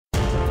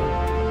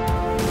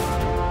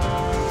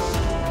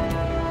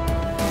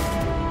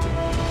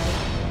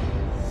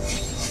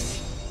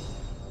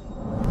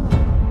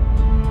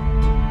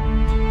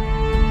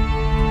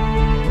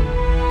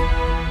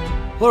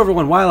Hello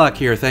everyone, Wylock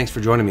here, thanks for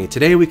joining me.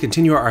 Today we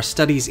continue our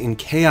studies in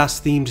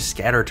chaos-themed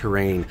scatter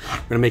terrain. We're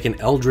going to make an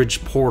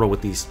Eldritch portal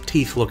with these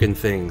teeth-looking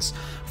things.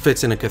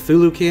 Fits in a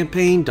Cthulhu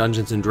campaign,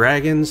 Dungeons &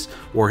 Dragons,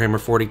 Warhammer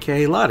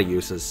 40k, a lot of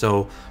uses.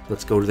 So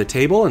let's go to the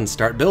table and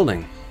start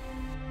building.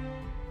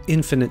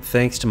 Infinite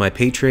thanks to my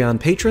Patreon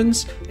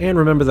patrons, and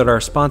remember that our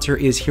sponsor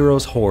is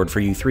Heroes Horde for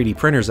you 3D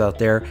printers out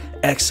there.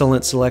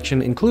 Excellent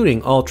selection,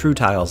 including all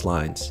TrueTiles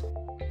lines.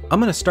 I'm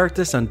going to start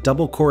this on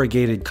double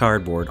corrugated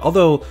cardboard,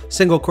 although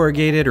single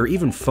corrugated or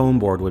even foam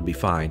board would be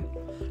fine.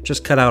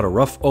 Just cut out a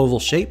rough oval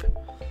shape,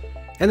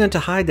 and then to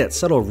hide that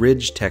subtle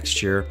ridge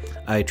texture,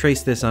 I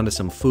traced this onto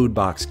some food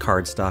box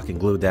cardstock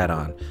and glued that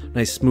on.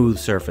 Nice smooth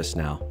surface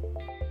now.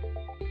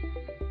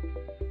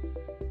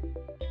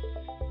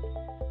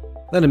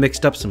 Then I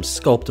mixed up some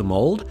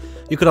Sculpt-A-Mold.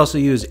 You could also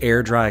use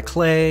air dry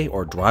clay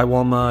or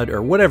drywall mud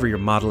or whatever your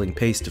modeling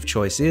paste of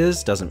choice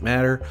is, doesn't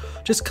matter.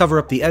 Just cover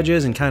up the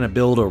edges and kind of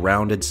build a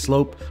rounded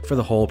slope for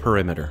the whole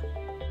perimeter.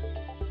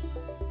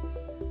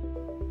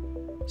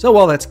 So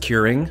while that's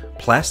curing,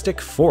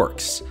 plastic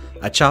forks.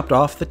 I chopped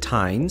off the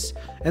tines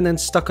and then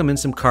stuck them in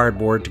some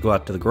cardboard to go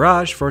out to the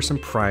garage for some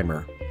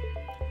primer.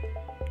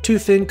 2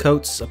 thin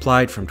coats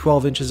applied from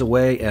 12 inches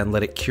away and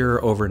let it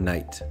cure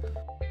overnight.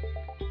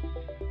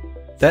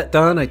 That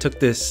done, I took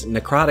this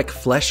necrotic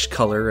flesh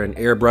color and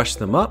airbrushed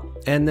them up,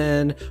 and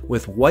then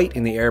with white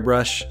in the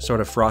airbrush,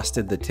 sort of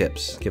frosted the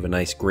tips, give a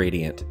nice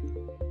gradient.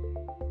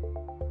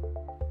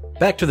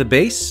 Back to the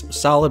base,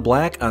 solid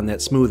black on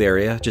that smooth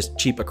area, just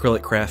cheap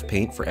acrylic craft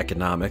paint for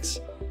economics.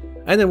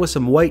 And then with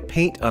some white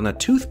paint on a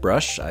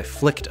toothbrush, I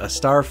flicked a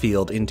star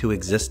field into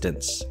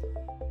existence.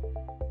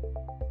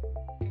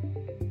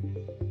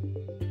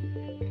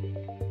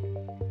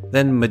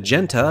 Then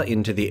magenta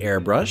into the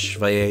airbrush.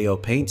 Vallejo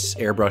paints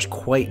airbrush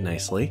quite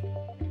nicely.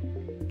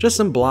 Just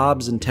some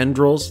blobs and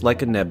tendrils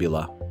like a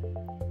nebula.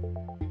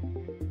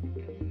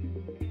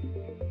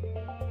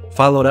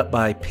 Followed up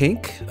by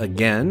pink,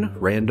 again,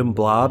 random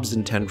blobs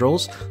and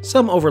tendrils,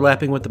 some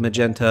overlapping with the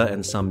magenta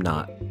and some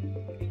not.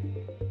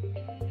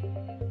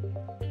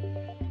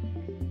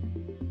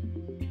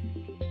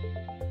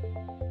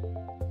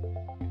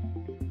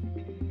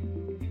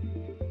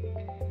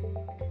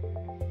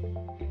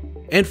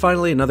 And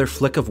finally, another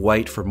flick of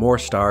white for more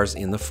stars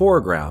in the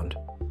foreground.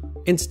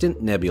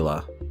 Instant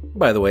nebula.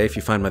 By the way, if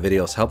you find my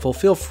videos helpful,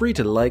 feel free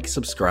to like,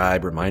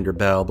 subscribe, reminder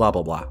bell, blah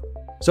blah blah.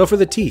 So for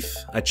the teeth,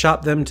 I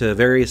chopped them to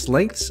various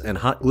lengths and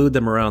hot glued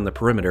them around the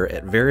perimeter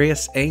at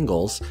various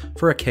angles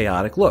for a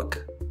chaotic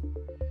look.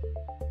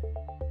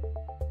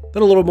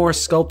 Then a little more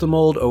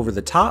Sculpt-A-Mold over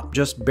the top,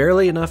 just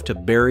barely enough to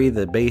bury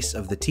the base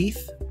of the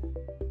teeth.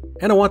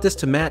 And I want this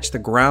to match the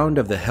ground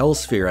of the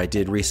Hellsphere I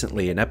did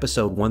recently in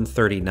episode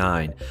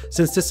 139,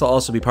 since this will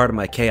also be part of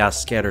my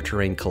Chaos Scatter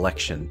Terrain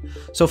collection.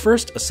 So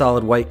first, a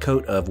solid white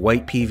coat of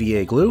white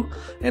PVA glue,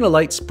 and a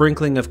light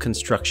sprinkling of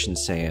construction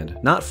sand.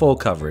 Not full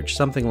coverage,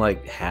 something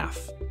like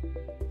half.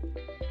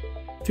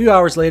 A few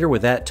hours later,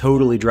 with that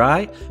totally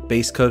dry,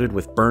 base coated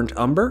with burnt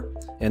umber,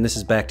 and this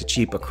is back to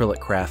cheap acrylic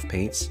craft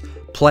paints.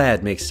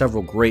 Plaid makes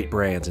several great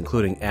brands,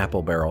 including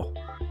Apple Barrel.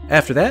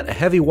 After that, a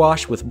heavy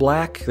wash with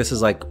black. This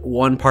is like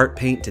 1 part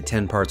paint to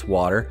 10 parts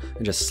water,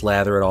 and just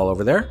slather it all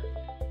over there.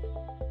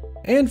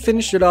 And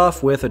finished it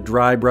off with a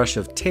dry brush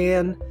of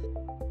tan.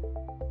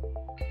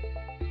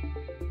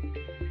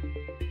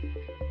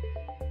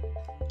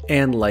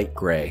 And light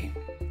gray.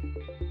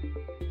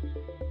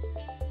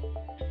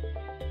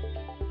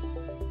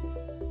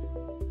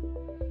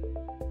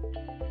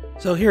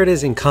 So here it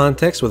is in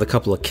context with a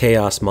couple of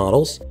chaos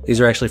models. These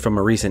are actually from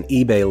a recent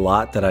eBay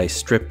lot that I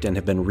stripped and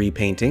have been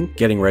repainting,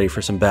 getting ready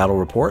for some battle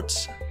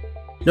reports.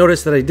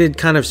 Notice that I did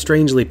kind of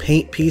strangely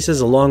paint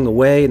pieces along the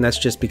way, and that's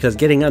just because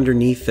getting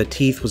underneath the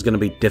teeth was going to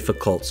be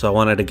difficult, so I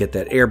wanted to get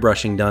that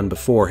airbrushing done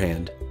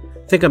beforehand.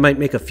 I think I might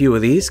make a few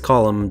of these,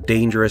 call them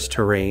Dangerous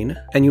Terrain,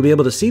 and you'll be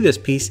able to see this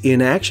piece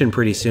in action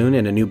pretty soon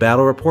in a new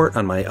battle report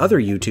on my other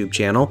YouTube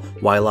channel,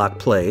 Wylock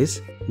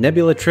Plays.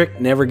 Nebula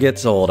trick never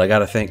gets old. I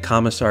gotta thank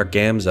Commissar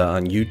Gamza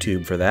on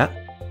YouTube for that.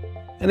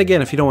 And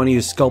again, if you don't want to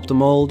use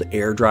Sculpt-A-Mold,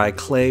 air dry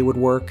clay would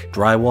work,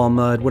 drywall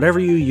mud, whatever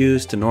you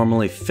use to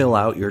normally fill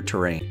out your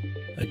terrain.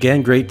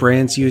 Again, great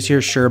brands used here,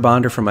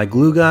 Surebonder for my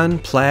glue gun,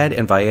 Plaid,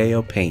 and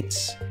Vallejo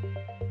paints.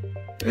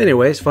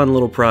 Anyways, fun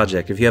little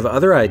project. If you have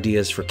other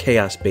ideas for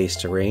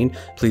chaos-based terrain,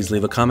 please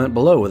leave a comment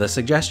below with a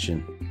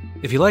suggestion.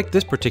 If you like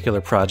this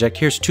particular project,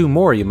 here's 2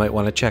 more you might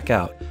want to check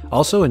out.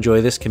 Also,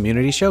 enjoy this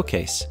community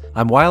showcase.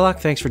 I'm Wylock,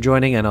 thanks for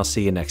joining, and I'll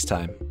see you next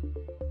time.